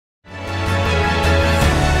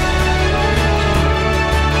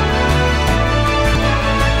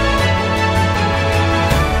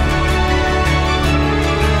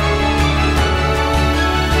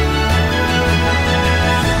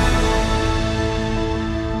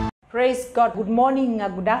Praise God. Good morning,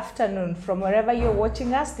 good afternoon from wherever you're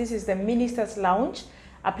watching us. This is the Minister's Lounge,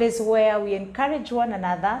 a place where we encourage one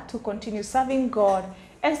another to continue serving God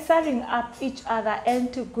and stirring up each other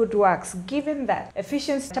into good works. Given that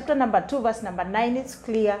Ephesians chapter number 2 verse number 9 is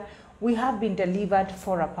clear, we have been delivered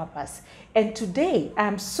for a purpose. And today,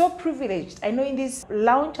 I'm so privileged. I know in this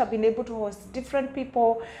lounge, I've been able to host different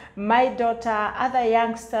people, my daughter, other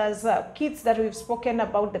youngsters, kids that we've spoken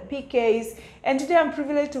about, the PKs. And today I'm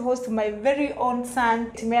privileged to host my very own son,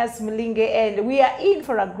 Mulinge, and we are in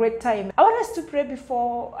for a great time. I want us to pray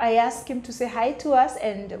before I ask him to say hi to us,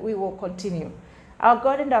 and we will continue. Our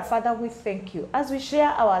God and our Father, we thank you. As we share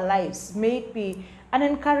our lives, may it be an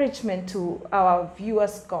encouragement to our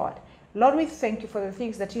viewers, God. Lord, we thank you for the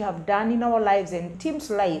things that you have done in our lives and Tim's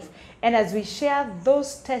life. And as we share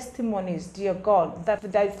those testimonies, dear God, that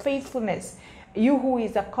thy faithfulness, you who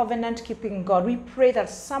is a covenant-keeping God, we pray that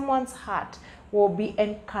someone's heart will be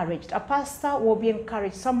encouraged. A pastor will be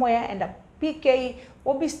encouraged somewhere, and a PK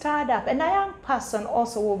will be stirred up, and a young person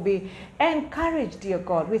also will be encouraged, dear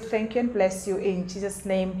God. We thank you and bless you in Jesus'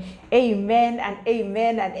 name. Amen and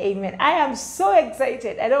amen and amen. I am so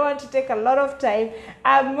excited. I don't want to take a lot of time.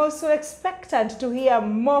 I'm also expectant to hear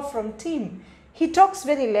more from Tim. He talks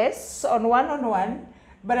very less on one-on-one,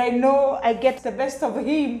 but I know I get the best of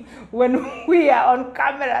him when we are on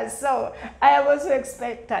camera. So I am also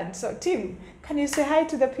expectant. So Tim, can you say hi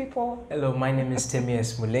to the people? Hello, my name is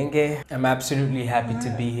Mulinge. I'm absolutely happy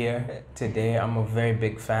to be here today. I'm a very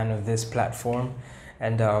big fan of this platform,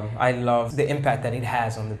 and I love the impact that it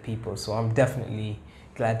has on the people. So I'm definitely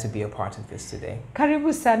glad to be a part of this today.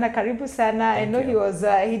 Karibu sana, karibu sana. I know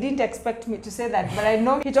he didn't expect me to say that, but I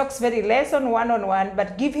know he talks very less on one-on-one,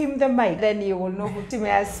 but give him the mic, then you will know who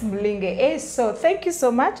Mulinge is. So thank you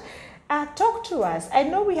so much. Talk to us. I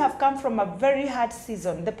know we have come from a very hard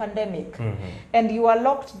season, the pandemic, and you are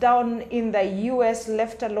locked down in the US,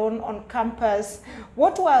 left alone on campus.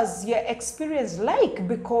 What was your experience like?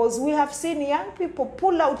 Because we have seen young people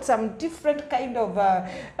pull out some different kind of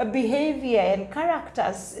behavior and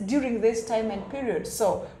characters during this time and period.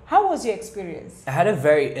 So how was your experience? I had a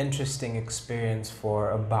very interesting experience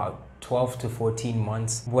for about 12 to 14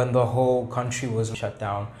 months when the whole country was shut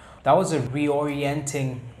down. That was a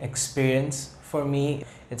reorienting experience for me.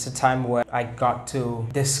 It's a time where I got to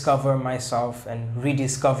discover myself and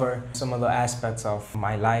rediscover some of the aspects of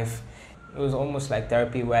my life. It was almost like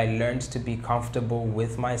therapy, where I learned to be comfortable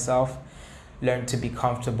with myself, learned to be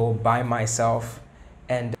comfortable by myself,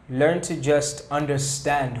 and learned to just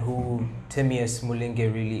understand who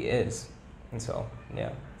Mulinge really is. And so,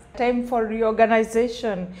 yeah. Time for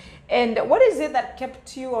reorganization. And what is it that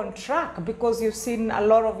kept you on track? Because you've seen a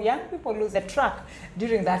lot of young people lose the track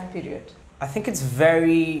during that period. I think it's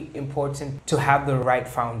very important to have the right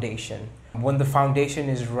foundation. When the foundation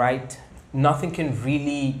is right, nothing can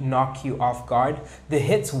really knock you off guard. The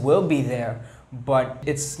hits will be there, but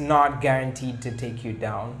it's not guaranteed to take you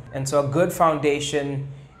down. And so a good foundation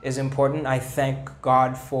is important. I thank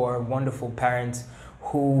God for wonderful parents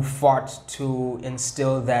who fought to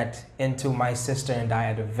instill that into my sister and I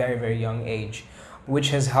at a very, very young age, which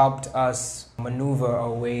has helped us maneuver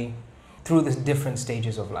our way through the different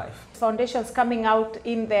stages of life. Foundations coming out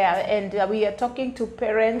in there, and we are talking to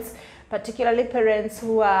parents, particularly parents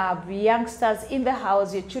who are youngsters in the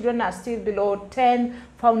house. Your children are still below 10.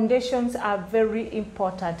 Foundations are very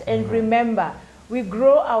important. And remember, we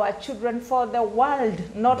grow our children for the world,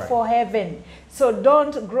 not for heaven. So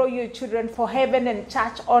don't grow your children for heaven and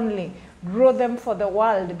church only. Grow them for the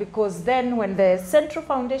world, because then when the central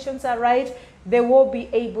foundations are right, they will be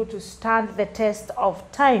able to stand the test of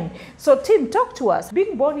time. So Tim, talk to us.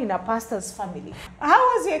 Being born in a pastor's family, how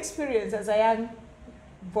was your experience as a young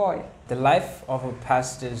boy? The life of a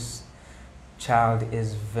pastor's child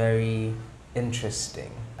is very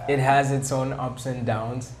interesting. It has its own ups and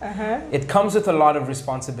downs. It comes with a lot of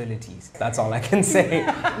responsibilities. That's all I can say.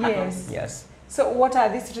 Yes. Yes. So what are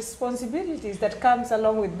these responsibilities that comes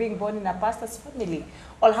along with being born in a pastor's family?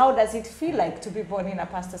 Or how does it feel like to be born in a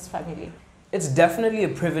pastor's family? It's definitely a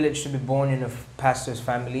privilege to be born in a pastor's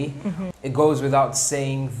family. It goes without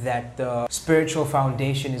saying that the spiritual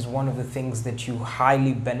foundation is one of the things that you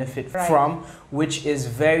highly benefit from, which is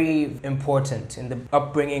very important in the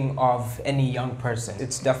upbringing of any young person.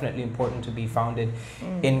 It's definitely important to be founded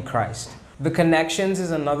in Christ. The connections is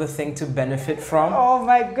another thing to benefit from. Oh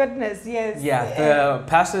my goodness, yes. Yeah, the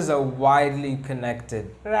pastors are widely connected.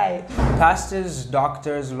 Right. Pastors,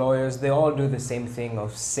 doctors, lawyers, they all do the same thing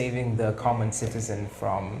of saving the common citizen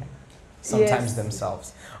from sometimes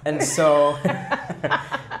themselves. And so,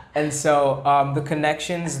 the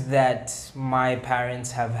connections that my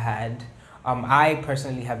parents have had I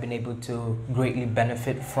personally have been able to greatly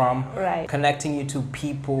benefit from. Right. Connecting you to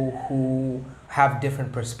people who have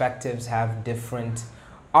different perspectives,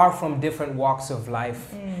 are from different walks of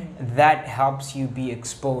life. That helps you be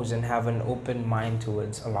exposed and have an open mind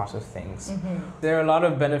towards a lot of things. There are a lot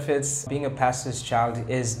of benefits. Being a pastor's child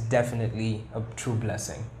is definitely a true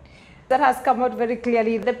blessing. That has come out very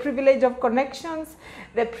clearly. The privilege of connections,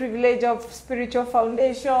 the privilege of spiritual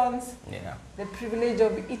foundations, the privilege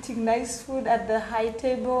of eating nice food at the high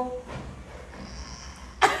table.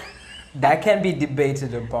 That can be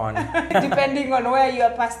debated upon. Depending on where you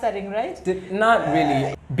are pastoring, right? Not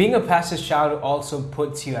really. Being a pastor's child also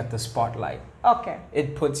puts you at the spotlight. Okay.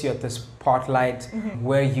 It puts you at the spotlight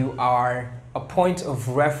where you are a point of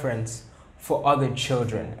reference for other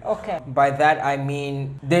children. Okay. By that I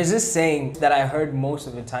mean, there's this saying that I heard most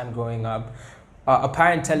of the time growing up. A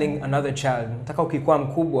parent telling another child, "Nataka ukikuwa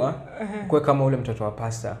mkubwa, kuwe kama ule mtoto wa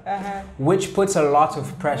pastor," which puts a lot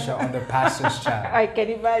of pressure on the pastor's child. I can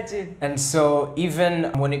imagine. And so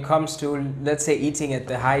even when it comes to, let's say, eating at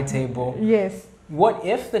the high table, yes. What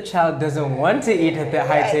if the child doesn't want to eat at the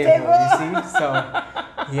high table, you see? So,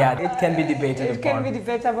 yeah, it can be debated upon. It can be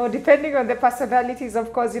debatable, depending on the personalities.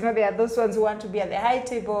 Of course, you know, there are those ones who want to be at the high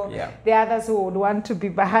table. Yeah. There are others who would want to be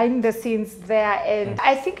behind the scenes there. And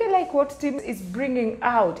I think I like what Tim is bringing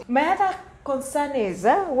out. My other concern is,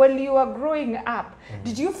 when you were growing up,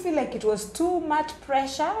 did you feel like it was too much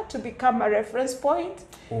pressure to become a reference point?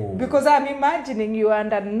 Because I'm imagining you are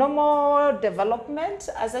under normal development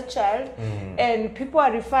as a child, and people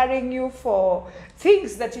are referring you for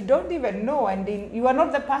things that you don't even know, and you are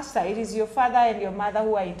not the pastor. It is your father and your mother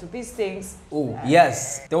who are into these things. Oh,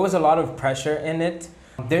 yes. There was a lot of pressure in it.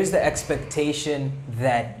 There's the expectation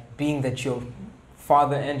that being that your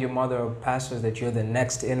father and your mother are pastors, that you're the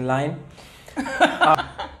next in line.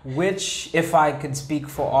 Which, if I could speak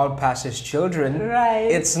for all pastors' children,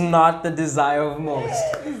 it's not the desire of most.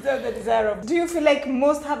 It's not the desire of. Do you feel like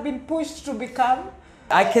most have been pushed to become?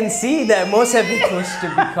 I can see that most have been pushed to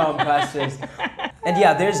become pastors. And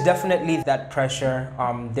yeah, there's definitely that pressure.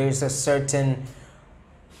 There's a certain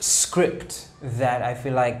script that I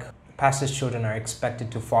feel like pastors' children are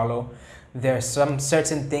expected to follow. There are some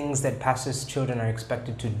certain things that pastors' children are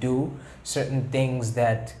expected to do, certain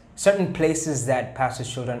places that pastors'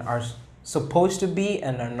 children are supposed to be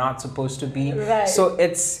and are not supposed to be. Right. So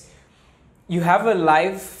you have a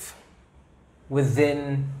life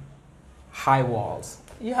within high walls.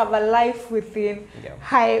 You have a life within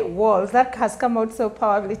high walls. That has come out so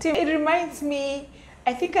powerfully. Tim, it reminds me,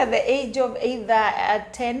 I think at the age of either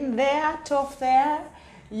 10 there, 12 there,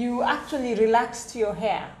 you actually relaxed your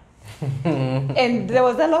hair. And there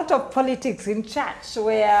was a lot of politics in church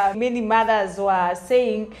where many mothers were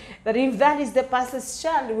saying that if that is the pastor's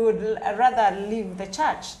child, we would rather leave the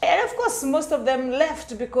church. And of course, most of them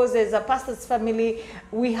left because as a pastor's family,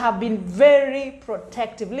 we have been very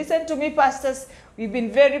protective. Listen to me, pastors. We've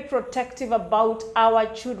been very protective about our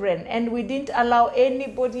children, and we didn't allow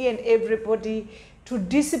anybody and everybody to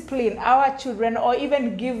discipline our children or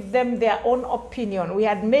even give them their own opinion. We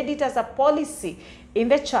had made it as a policy in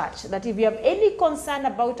the church that if you have any concern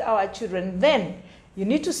about our children, then you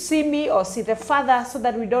need to see me or see the father so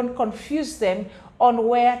that we don't confuse them on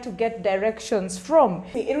where to get directions from.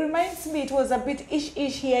 It reminds me, it was a bit ish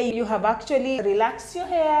here. You have actually relaxed your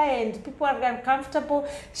hair and people are uncomfortable.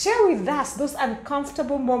 Share with us those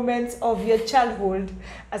uncomfortable moments of your childhood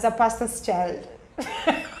as a pastor's child.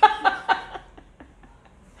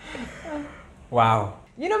 Wow.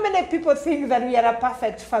 You know, many people think that we are a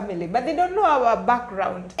perfect family, but they don't know our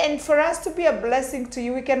background. And for us to be a blessing to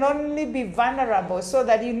you, we can only be vulnerable so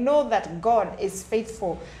that you know that God is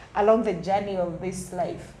faithful along the journey of this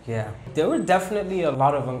life. Yeah, there were definitely a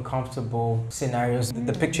lot of uncomfortable scenarios.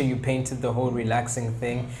 The picture you painted, the whole relaxing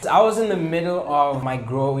thing. I was in the middle of my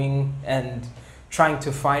growing and trying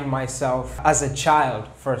to find myself as a child,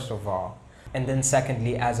 first of all, and then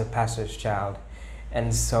secondly, as a pastor's child.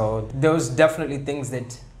 And so there was definitely things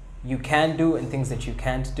that you can do and things that you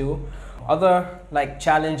can't do. Other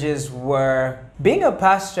challenges were being a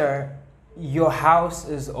pastor, your house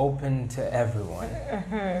is open to everyone.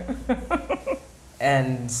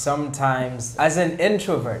 And sometimes, as an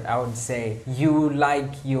introvert, I would say, you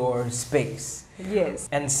like your space. Yes.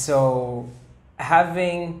 And so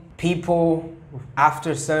having people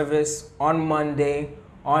after service on Monday,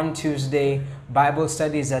 on Tuesday, Bible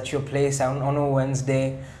studies at your place on a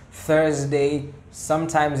Wednesday, Thursday,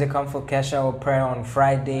 sometimes they come for Kesha or prayer on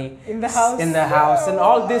Friday. In the house. In the house. And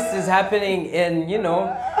all this is happening in,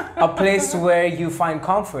 a place where you find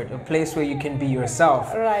comfort, a place where you can be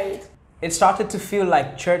yourself. Right. It started to feel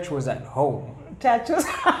like church was at home. Church was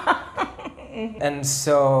And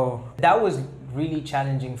so that was really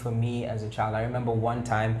challenging for me as a child. I remember one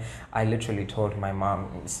time I literally told my mom,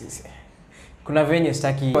 kuna venye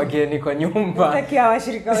staki wageni kwa nyumba.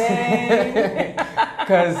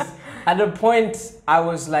 Because at a point I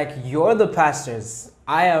was like, you're the pastors.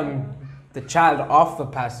 I am the child of the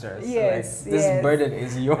pastors. Yes, like, this burden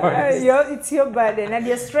is yours. It's your burden, and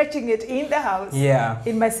you're stretching it in the house. Yeah.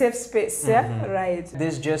 In my safe space. Yeah, right.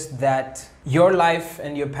 There's just that your life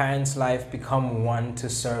and your parents' life become one to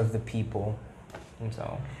serve the people. And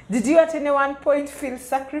so. Did you at any one point feel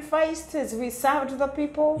sacrificed as we served the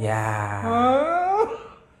people? Yeah. Oh.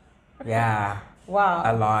 Yeah. Wow.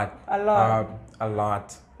 A lot. A lot. A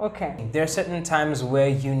lot. Okay. There are certain times where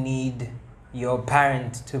you need your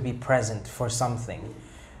parent to be present for something.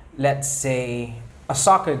 Let's say a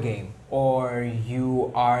soccer game, or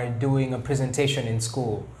you are doing a presentation in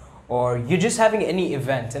school, or you're just having any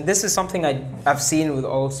event. And this is something I've seen with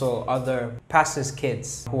also other pastors'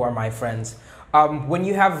 kids who are my friends. When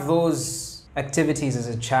you have those activities as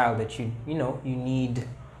a child that you need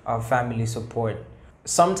family support,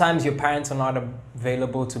 sometimes your parents are not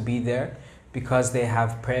available to be there because they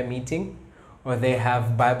have prayer meeting, or they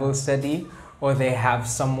have Bible study, or they have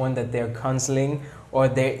someone that they're counseling, or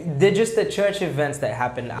they're just the church events that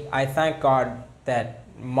happen. I thank God that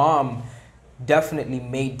mom definitely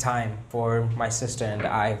made time for my sister and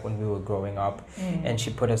I when we were growing up, and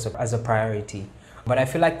she put us as a priority. But I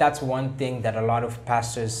feel like that's one thing that a lot of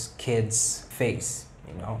pastors' kids face,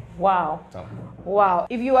 Wow. So. Wow.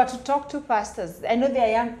 If you were to talk to pastors, I know there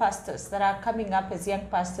are young pastors that are coming up as young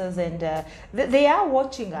pastors, and they are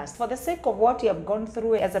watching us. For the sake of what you have gone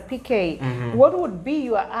through as a PK, what would be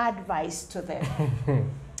your advice to them?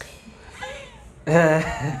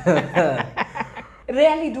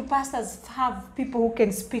 Rarely do pastors have people who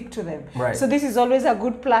can speak to them. Right. So this is always a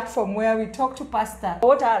good platform where we talk to pastor.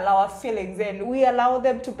 What are our feelings? And we allow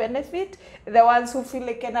them to benefit. The ones who feel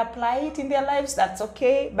they can apply it in their lives, that's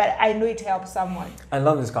okay. But I know it helps someone. I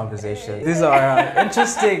love this conversation. These are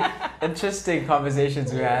interesting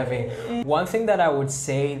conversations we're having. One thing that I would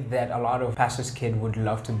say that a lot of pastors' kids would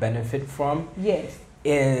love to benefit from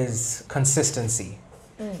is consistency.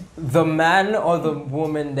 The man or the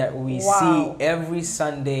woman that we see every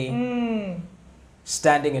Sunday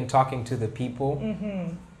standing and talking to the people,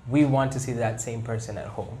 we want to see that same person at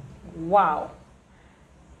home. Wow.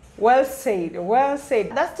 Well said, well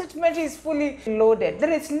said. That statement is fully loaded.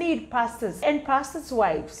 There is need, pastors and pastors'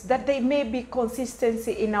 wives, that there may be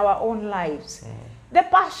consistency in our own lives. The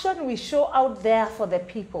passion we show out there for the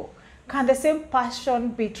people, can the same passion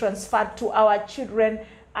be transferred to our children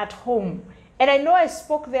at home? And I know I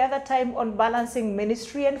spoke the other time on balancing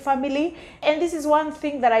ministry and family. And this is one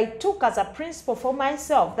thing that I took as a principle for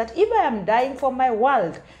myself, that if I am dying for my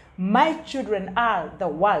world, my children are the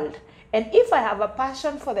world. And if I have a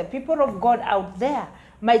passion for the people of God out there,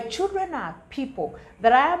 my children are people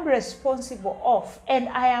that I am responsible of, and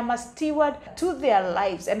I am a steward to their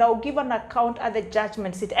lives, and I'll give an account at the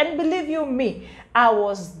judgment seat. And believe you me, I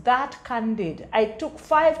was that candid. I took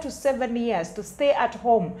 5 to 7 years to stay at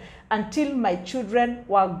home until my children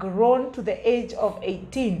were grown to the age of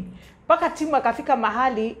 18. Paka Tim akafika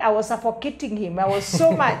mahali, I was suffocating him. I was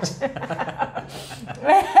so much.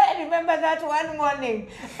 I remember that one morning,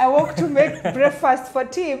 I woke to make breakfast for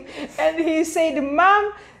Tim, and he said,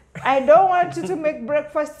 Mom, I don't want you to make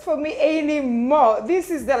breakfast for me anymore. This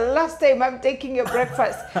is the last time I'm taking your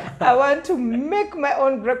breakfast. I want to make my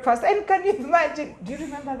own breakfast. And can you imagine? Do you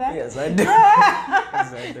remember that? Yes, I do.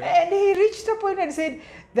 Yes, I do. And he reached a point and said,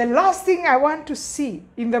 the last thing I want to see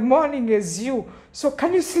in the morning is you. So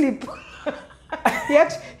can you sleep?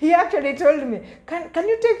 He actually told me, can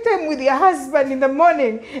you take time with your husband in the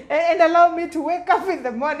morning and allow me to wake up in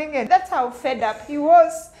the morning? And that's how fed up he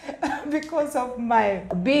was because of my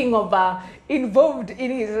being involved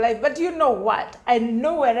in his life. But you know what? I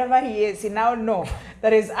know wherever he is, he now knows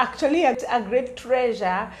there is actually a great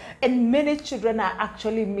treasure, and many children are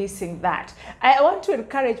actually missing that. I want to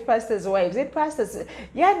encourage pastors' wives and pastors,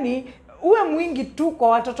 yani, uwe mwingi tu kwa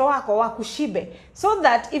watoto wako wakushibe, so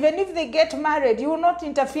that even if they get married, you will not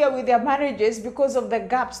interfere with their marriages because of the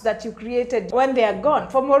gaps that you created when they are gone.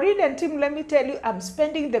 For Maureen and Tim, let me tell you, I'm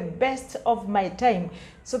spending the best of my time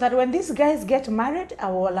so that when these guys get married,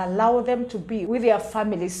 I will allow them to be with their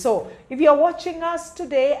families. So if you're watching us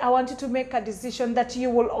today, I want you to make a decision that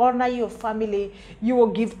you will honor your family, you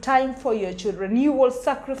will give time for your children, you will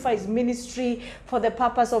sacrifice ministry for the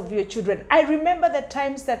purpose of your children. I remember the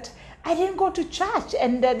times that I didn't go to church,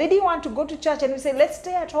 and they didn't want to go to church, and we say, let's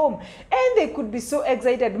stay at home. And they could be so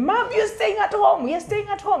excited. Mom, you're staying at home. You're staying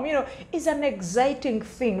at home. You know, it's an exciting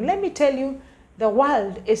thing. Let me tell you, The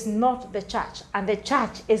world is not the church, and the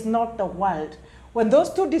church is not the world. When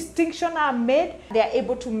those two distinctions are made, they are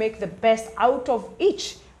able to make the best out of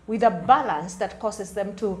each with a balance that causes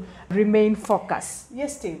them to remain focused.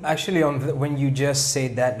 Yes, Steve? Actually, when you just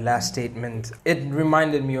said that last statement, it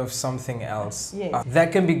reminded me of something else. Yes.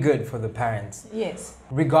 That can be good for the parents. Yes.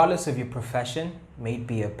 Regardless of your profession,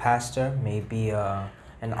 maybe a pastor, maybe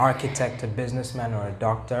an architect, a businessman, or a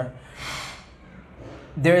doctor,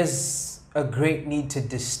 there is a great need to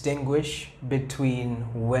distinguish between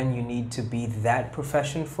when you need to be that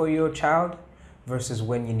profession for your child versus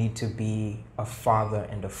when you need to be a father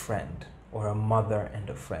and a friend, or a mother and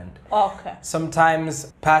a friend. Okay.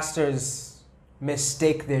 Sometimes pastors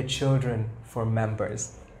mistake their children for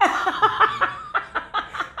members.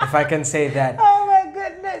 If I can say that. Oh my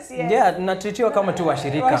goodness, yes. Yeah, natutiwa kama tu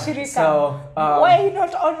washirika. So, why are you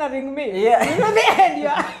not honoring me? Yeah. You know, the end,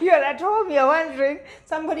 you're at home, you're wondering,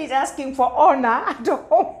 somebody's asking for honor at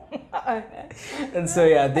home. And so,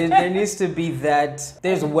 yeah, there needs to be that.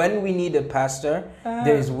 There's when we need a pastor,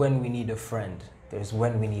 there's when we need a friend. There's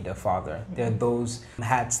when we need a father. There are those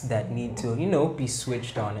hats that need to, be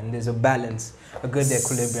switched on, and there's a balance, a good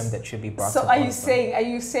equilibrium that should be brought. So are you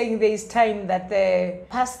saying there is time that the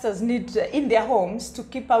pastors need in their homes to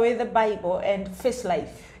keep away the Bible and face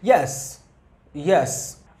life? Yes.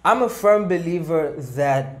 I'm a firm believer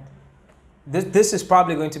that this is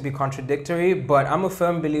probably going to be contradictory, but I'm a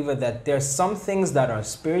firm believer that there's some things that are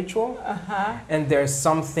spiritual, and there's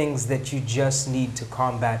some things that you just need to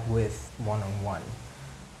combat with one-on-one.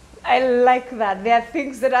 I like that. There are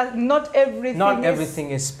things that are not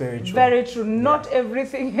everything is spiritual. Very true. Not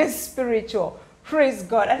everything is spiritual. Praise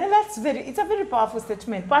God. And it's a very powerful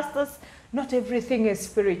statement. Pastors, not everything is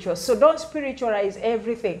spiritual. So don't spiritualize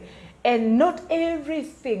everything. And not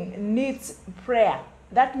everything needs prayer.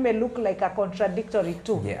 That may look like a contradictory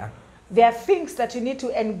too. Yeah. There are things that you need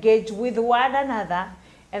to engage with one another.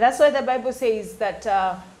 And that's why the Bible says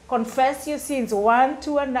that confess your sins one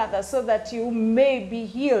to another so that you may be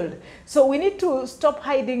healed. So we need to stop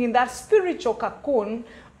hiding in that spiritual cocoon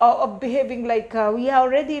of behaving like we are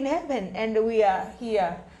already in heaven and we are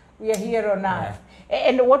here on earth.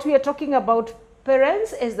 And what we are talking about,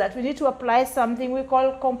 parents, is that we need to apply something we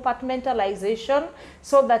call compartmentalization,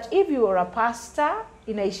 so that if you are a pastor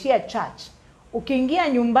in a shared church,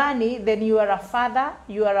 ukiingia nyumbani, then you are a father,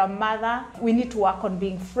 you are a mother. We need to work on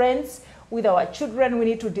being friends with our children. We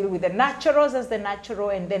need to deal with the naturals as the natural,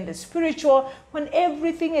 and then the spiritual, when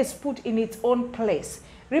everything is put in its own place.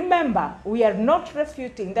 Remember, we are not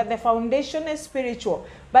refuting that the foundation is spiritual,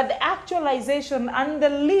 but the actualization and the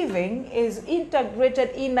living is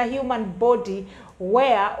integrated in a human body,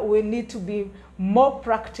 where we need to be more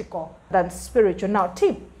practical than spiritual. Now,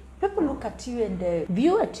 Tim, people look at you and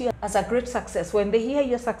view at you as a great success. When they hear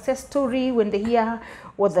your success story, when they hear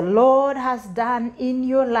what the Lord has done in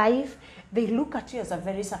your life, they look at you as a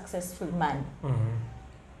very successful man.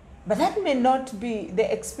 But that may not be the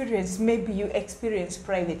experience maybe you experience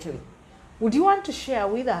privately. Would you want to share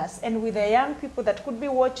with us and with the young people that could be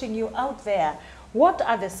watching you out there, what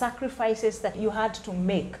are the sacrifices that you had to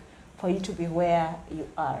make for you to be where you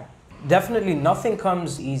are? Definitely nothing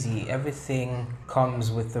comes easy. Everything comes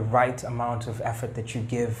with the right amount of effort that you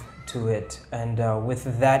give to it. And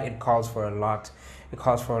with that, it calls for a lot. It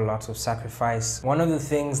calls for a lot of sacrifice. One of the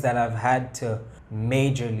things that I've had to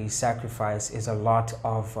majorly sacrifice is a lot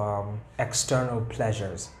of external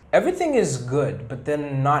pleasures. Everything is good, but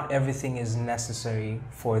then not everything is necessary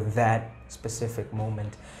for that specific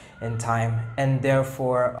moment in time. And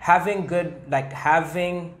therefore, having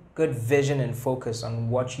good vision and focus on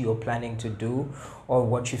what you're planning to do or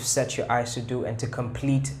what you've set your eyes to do, and to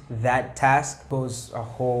complete that task goes a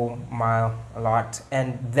whole mile a lot.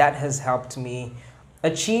 And that has helped me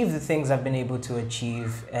achieve the things I've been able to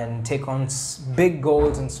achieve and take on big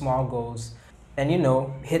goals and small goals and,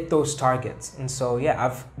 hit those targets. And so, yeah,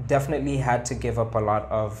 I've definitely had to give up a lot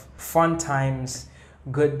of fun times,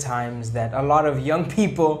 good times that a lot of young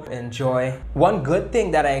people enjoy. One good thing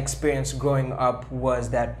that I experienced growing up was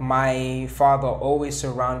that my father always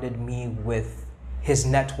surrounded me with his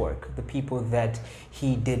network, the people that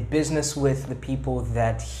he did business with, the people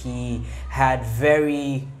that he had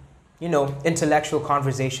very intellectual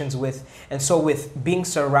conversations with. And so with being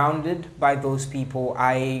surrounded by those people,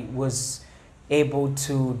 I was able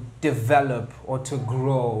to develop or to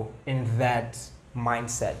grow in that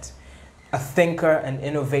mindset. A thinker, an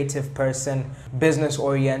innovative person,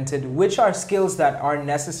 business-oriented, which are skills that are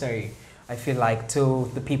necessary, I feel like, to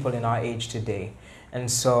the people in our age today. And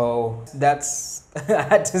so that's, I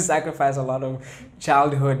had to sacrifice a lot of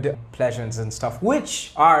childhood pleasures and stuff,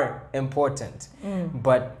 which are important.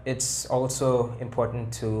 But it's also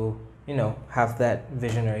important to, you know, have that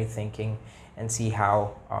visionary thinking and see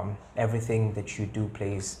how everything that you do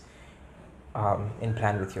plays in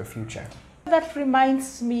plan with your future. That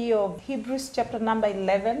reminds me of Hebrews chapter number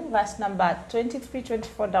 11, verse number 23,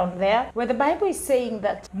 24 down there, where the Bible is saying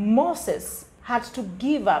that Moses had to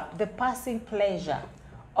give up the passing pleasure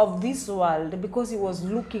of this world because he was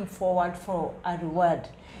looking forward for a reward.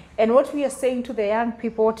 And what we are saying to the young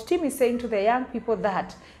people, what Tim is saying to the young people,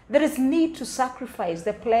 that there is need to sacrifice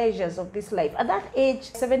the pleasures of this life. At that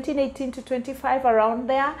age, 17, 18 to 25, around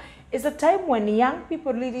there, is a time when young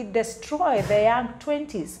people really destroy their young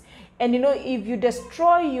 20s. And you know, if you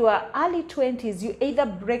destroy your early 20s, you either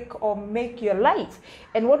break or make your life.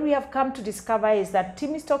 And what we have come to discover is that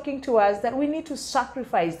Tim is talking to us that we need to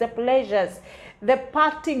sacrifice the pleasures, the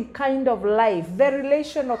parting kind of life, the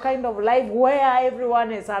relational kind of life where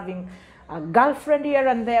everyone is having a girlfriend here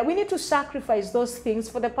and there. We need to sacrifice those things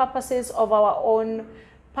for the purposes of our own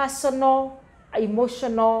personal,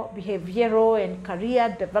 emotional, behavioral, and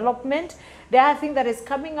career development. The other thing that is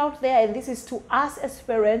coming out there, and this is to us as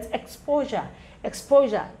parents, exposure.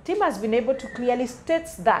 Exposure. Tim has been able to clearly state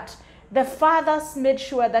that the fathers made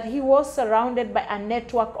sure that he was surrounded by a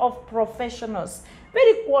network of professionals,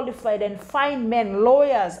 very qualified and fine men,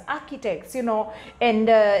 lawyers, architects, you know, and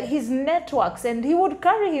his networks, and he would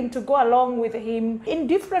carry him to go along with him in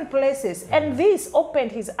different places. And this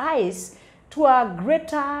opened his eyes to a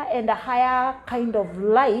greater and a higher kind of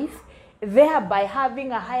life, thereby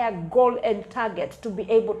having a higher goal and target to be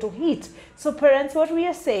able to hit. So parents, what we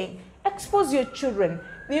are saying, expose your children.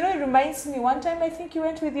 You know, it reminds me, one time I think you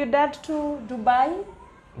went with your dad to Dubai.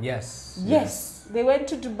 Yes. They went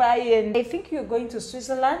to Dubai, and I think you're going to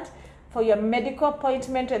Switzerland for your medical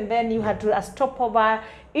appointment, and then you had to a stopover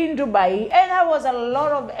in Dubai, and there was a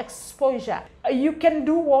lot of exposure. You can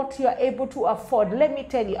do what you are able to afford. Let me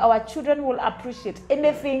tell you, our children will appreciate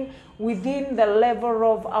anything within the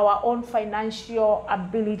level of our own financial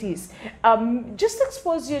abilities. Just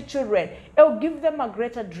expose your children. It will give them a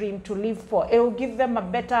greater dream to live for. It will give them a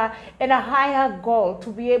better and a higher goal to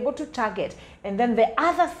be able to target. And then the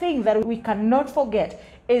other thing that we cannot forget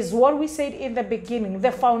is what we said in the beginning,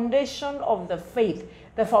 the foundation of the faith,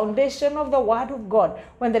 the foundation of the Word of God.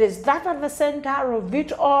 When there is that at the center of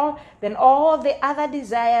it all, then all the other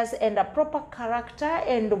desires and a proper character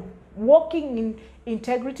and walking in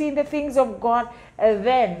integrity in the things of God,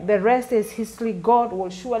 then the rest is history. God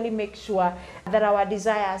will surely make sure that our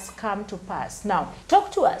desires come to pass. Now,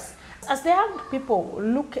 talk to us. As the young people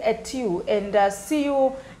look at you and see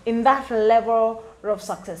you in that level of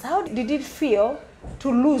success, how did it feel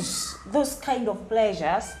to lose those kind of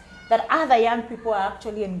pleasures that other young people are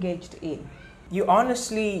actually engaged in? You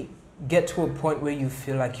honestly get to a point where you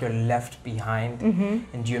feel like you're left behind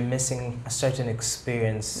and you're missing a certain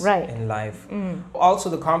experience in life. Also,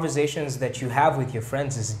 the conversations that you have with your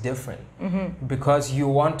friends is different because you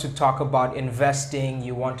want to talk about investing,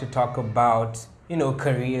 you want to talk about, you know,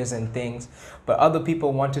 careers and things, but other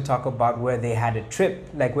people want to talk about where they had a trip,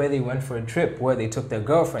 like where they went for a trip, where they took their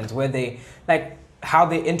girlfriends, where they, like, how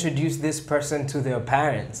they introduced this person to their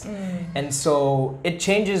parents. And so it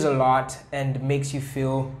changes a lot and makes you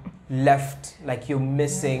feel left, like you're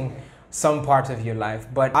missing some part of your life.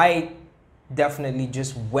 But I definitely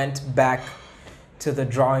just went back to the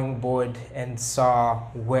drawing board and saw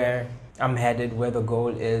where I'm headed, where the goal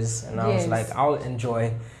is, and I was like, I'll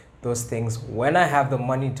enjoy those things when I have the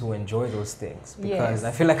money to enjoy those things, because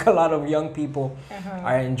I feel like a lot of young people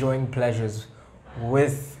are enjoying pleasures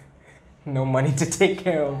with no money to take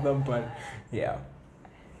care of them. But yeah.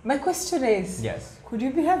 My question is, could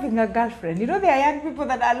you be having a girlfriend? You know, there are young people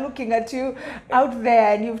that are looking at you out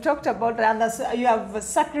there, and you've talked about others. You have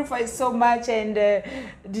sacrificed so much, and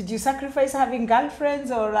did you sacrifice having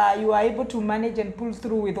girlfriends, or you are able to manage and pull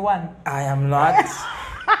through with one? I am not.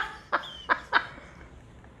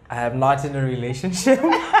 I am not in a relationship.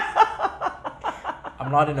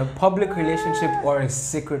 I'm not in a public relationship or a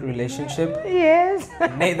secret relationship. Yes.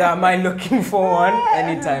 Neither am I looking for one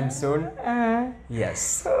anytime soon.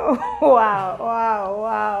 Yes.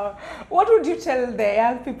 Wow. What would you tell the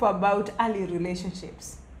young people about early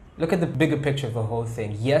relationships? Look at the bigger picture of the whole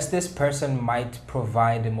thing. Yes, this person might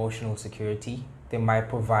provide emotional security. They might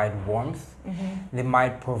provide warmth. They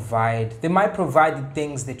might provide the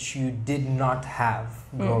things that you did not have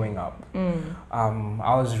growing up.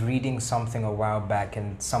 I was reading something a while back,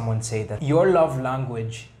 and someone said that your love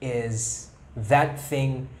language is that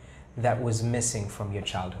thing that was missing from your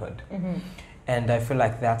childhood. And I feel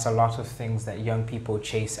like that's a lot of things that young people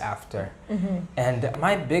chase after. And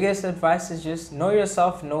my biggest advice is just know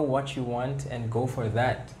yourself, know what you want, and go for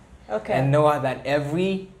that. Okay. And know that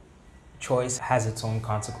every choice has its own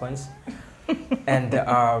consequence. And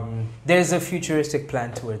there's a futuristic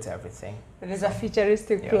plan towards everything. There's a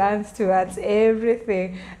futuristic plans towards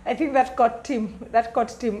everything. I think that caught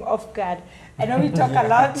Tim off guard. I know we talk a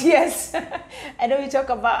lot, yes. I know we talk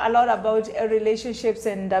a lot about relationships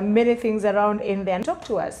and many things around in there. Talk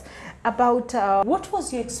to us about what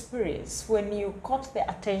was your experience when you caught the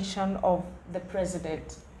attention of the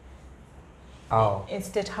president in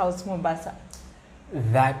State House, Mombasa?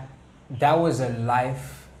 That was a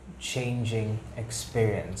life-changing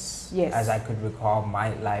experience. Yes. As I could recall,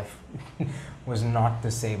 my life was not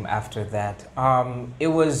the same after that. It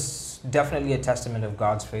was definitely a testament of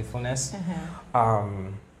God's faithfulness,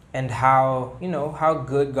 and how, you know, how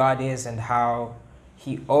good God is and how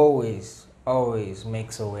He always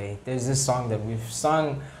makes a way. There's this song that we've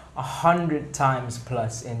sung 100 times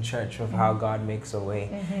plus in church of how God makes a way.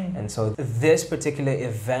 And so this particular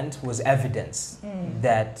event was evidence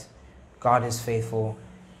that God is faithful.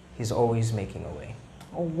 He's always making a way.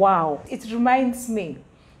 Wow. It reminds me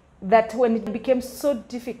that when it became so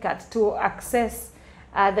difficult to access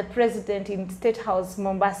the president in State House,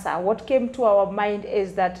 Mombasa, what came to our mind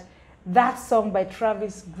is that song by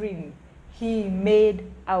Travis Green, He Made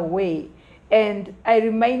a Way. And I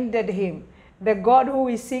reminded him, the God who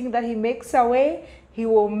we sing that He makes a way, He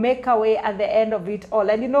will make a way at the end of it all.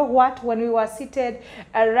 And you know what? When we were seated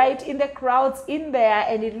right in the crowds in there,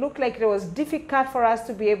 and it looked like it was difficult for us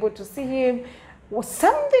to be able to see Him,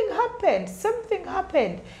 something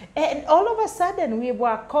happened. And all of a sudden, we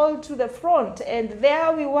were called to the front, and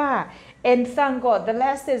there we were. And thank God, the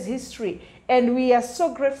last is history. And we are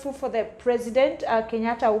so grateful for the President,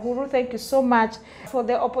 Kenyatta Uhuru. Thank you so much for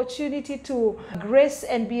the opportunity to grace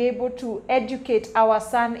and be able to educate our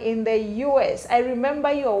son in the US. I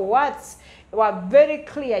remember your words were very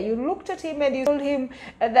clear. You looked at him and you told him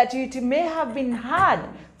that it may have been hard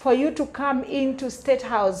for you to come into State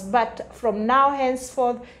House, but from now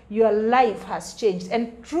henceforth, your life has changed.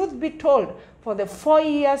 And truth be told, for the 4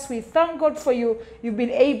 years, we thank God for you. You've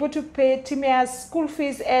been able to pay Timea's school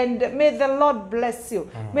fees, and may the Lord bless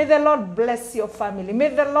you. May the Lord bless your family. May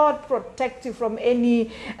the Lord protect you from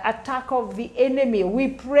any attack of the enemy. We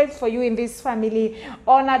pray for you in this family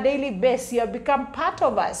on a daily basis. You have become part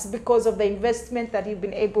of us because of the investment that you've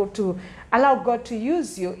been able to allow God to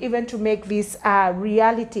use you, even to make this a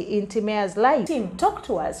reality in Timea's life. Tim, talk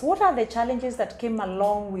to us. What are the challenges that came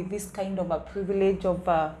along with this kind of a privilege of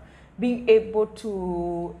being able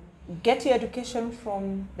to get your education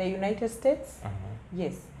from the United States?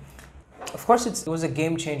 Yes. Of course, it was a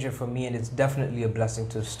game changer for me, and it's definitely a blessing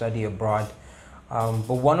to study abroad. But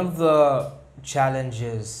one of the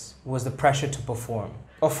challenges was the pressure to perform.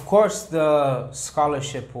 Of course, the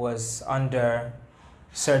scholarship was under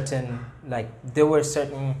certain,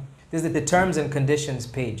 there's the terms and conditions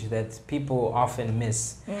page that people often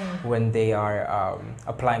miss when they are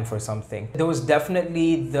applying for something. There was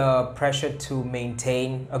definitely the pressure to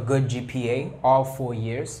maintain a good GPA all 4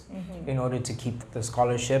 years in order to keep the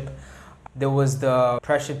scholarship. There was the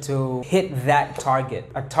pressure to hit that target,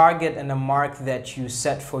 a target and a mark that you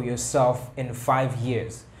set for yourself in 5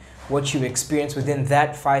 years. What you experience within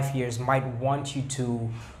that 5 years might want you to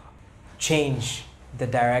change the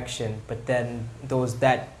direction, but then there was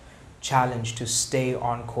that challenge to stay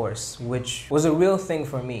on course, which was a real thing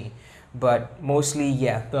for me. But mostly,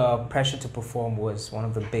 yeah, the pressure to perform was one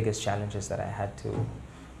of the biggest challenges that I had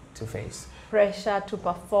to face. Pressure to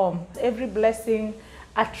perform. Every blessing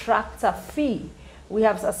attracts a fee. We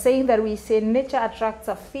have a saying that we say nature attracts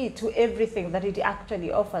a fee to everything that it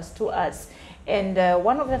actually offers to us. And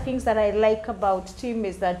one of the things that I like about Tim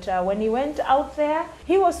is that when he went out there,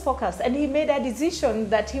 he was focused, and he made a decision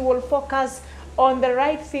that he will focus on the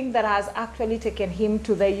right thing that has actually taken him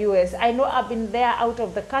to the US. I know I've been there out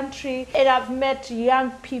of the country, and I've met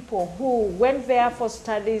young people who went there for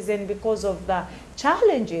studies, and because of the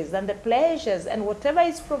challenges and the pleasures and whatever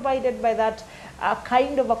is provided by that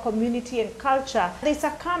kind of a community and culture, they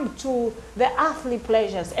succumb to the earthly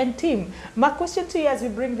pleasures. And Tim, my question to you as we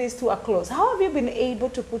bring this to a close, how have you been able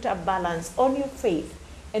to put a balance on your faith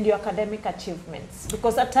and your academic achievements?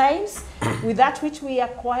 Because at times, with that which we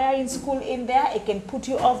acquire in school in there, it can put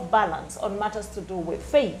you off balance on matters to do with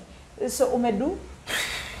faith. So umedu?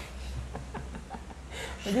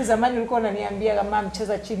 Zamani ulikuwa unaniambia kama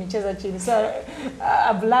cheza chini. So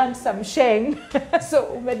I've learned some sheng. So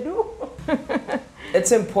umedu?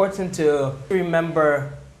 It's important to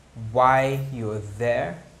remember why you're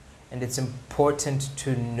there and it's important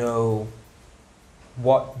to know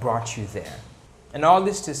what brought you there. And all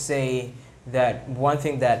this to say that one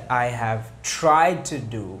thing that I have tried to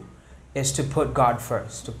do is to put God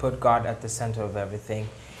first, to put God at the center of everything,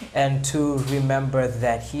 and to remember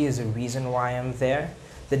that He is a reason why I'm there.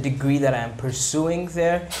 The degree that I'm pursuing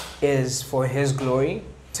there is for His glory,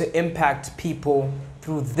 to impact people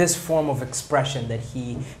through this form of expression that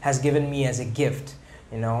He has given me as a gift,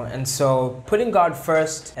 you know. And so putting God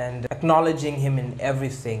first and acknowledging Him in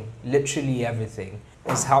everything, literally everything,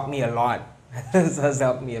 has helped me a lot. Has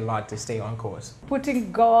helped me a lot to stay on course.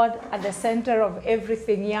 Putting God at the center of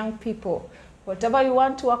everything, young people. Whatever you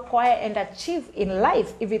want to acquire and achieve in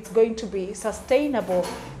life, if it's going to be sustainable,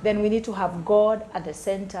 then we need to have God at the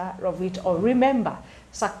center of it all. Remember,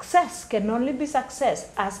 success can only be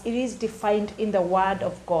success as it is defined in the Word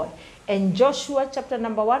of God. And Joshua chapter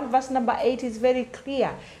number 1, verse number 8 is very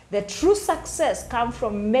clear. The true success comes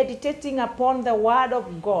from meditating upon the Word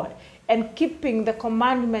of God and keeping the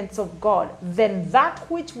commandments of God. Then that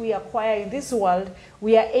which we acquire in this world,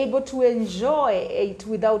 we are able to enjoy it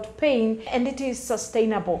without pain, and it is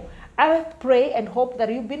sustainable. I pray and hope that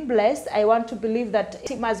you've been blessed. I want to believe that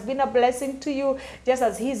Tim has been a blessing to you, just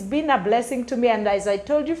as he's been a blessing to me. And as I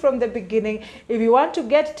told you from the beginning, if you want to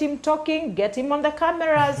get Tim talking, get him on the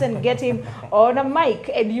cameras and get him on a mic,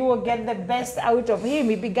 and you will get the best out of him.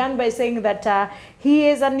 He began by saying that he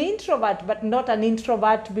is an introvert, but not an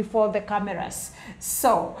introvert before the cameras.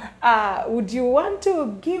 So would you want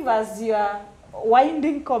to give us your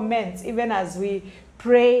winding comments, even as we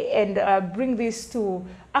pray and bring this to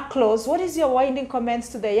a close? What is your winding comments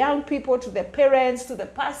to the young people, to the parents, to the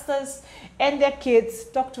pastors and their kids?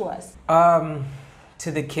 Talk to us.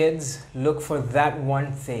 To the kids, look for that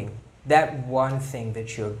one thing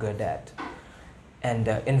that you're good at, and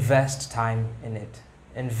invest time in it.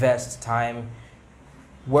 Invest time,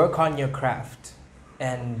 work on your craft,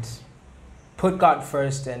 and put God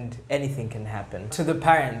first, and anything can happen. To the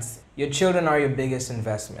parents, your children are your biggest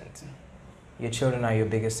investment. Your children are your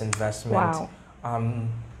biggest investment. Wow.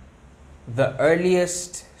 The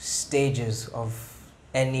earliest stages of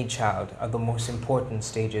any child are the most important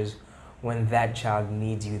stages, when that child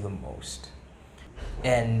needs you the most.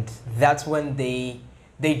 And that's when they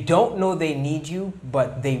don't know they need you,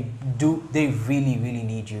 but they really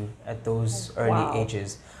need you at those early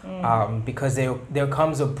ages. Because there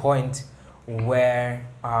comes a point where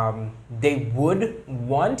they would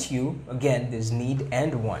want you, again, there's need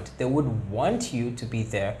and want, they would want you to be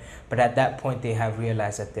there, but at that point they have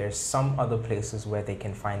realized that there's some other places where they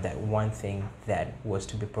can find that one thing that was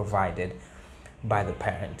to be provided by the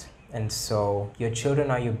parent. And so your children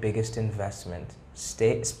are your biggest investment.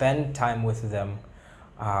 Spend time with them.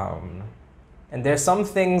 And there's some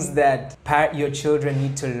things that your children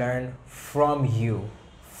need to learn from you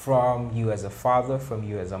as a father, from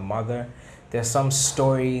you as a mother. There's some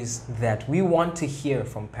stories that we want to hear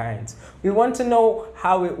from parents. We want to know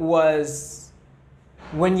how it was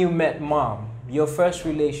when you met mom, your first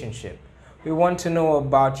relationship. We want to know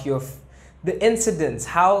about the incidents,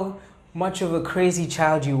 how much of a crazy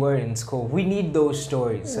child you were in school. We need those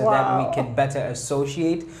stories so that we can better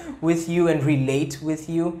associate with you and relate with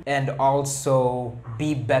you, and also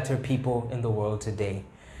be better people in the world today.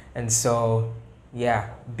 And so, yeah,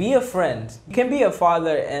 be a friend. You can be a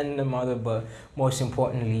father and a mother, but most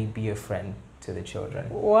importantly, be a friend to the children.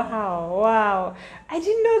 Wow. I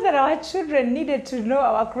didn't know that our children needed to know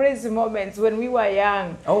our crazy moments when we were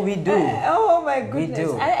young. Oh, we do. Oh my goodness. We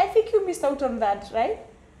do. I think you missed out on that, right?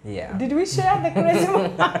 Yeah. Did we share the crazy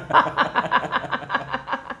moment?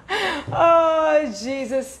 Oh,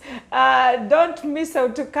 Jesus. Don't miss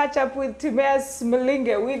out to catch up with Timaeus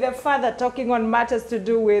Mulinge, with the father, talking on matters to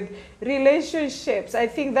do with relationships. I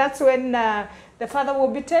think that's when the father will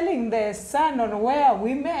be telling the son on where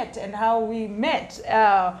we met and how we met.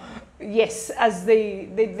 Yes, as they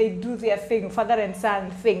do their thing, father and son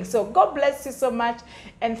thing. So God bless you so much,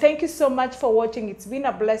 and thank you so much for watching. It's been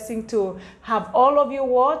a blessing to have all of you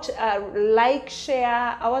watch, like,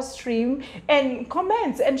 share our stream, and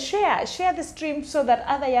comment and share the stream, so that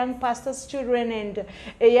other young pastors, children, and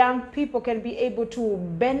young people can be able to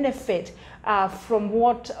benefit from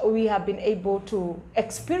what we have been able to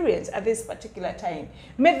experience at this particular time.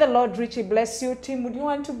 May the Lord richly bless you. Tim, would you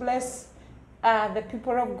want to bless the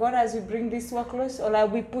people of God as we bring this work close, or are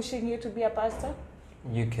we pushing you to be a pastor?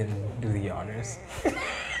 You can do the honors.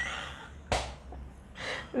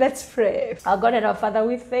 Let's pray. Our God and our Father,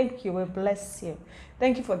 we thank you, we bless you.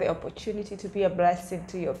 Thank you for the opportunity to be a blessing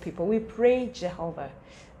to your people. We pray, Jehovah,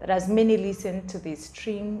 that as many listen to this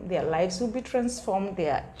stream, their lives will be transformed,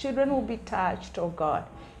 their children will be touched, oh God.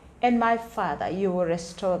 And my Father, you will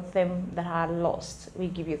restore them that are lost. We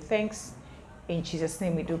give you thanks. In Jesus'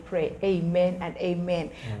 name we do pray. Amen and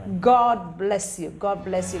amen. Amen. God bless you. God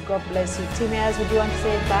bless you. God bless you. Timaeus, would you want to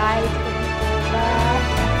say bye?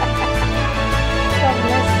 Bye.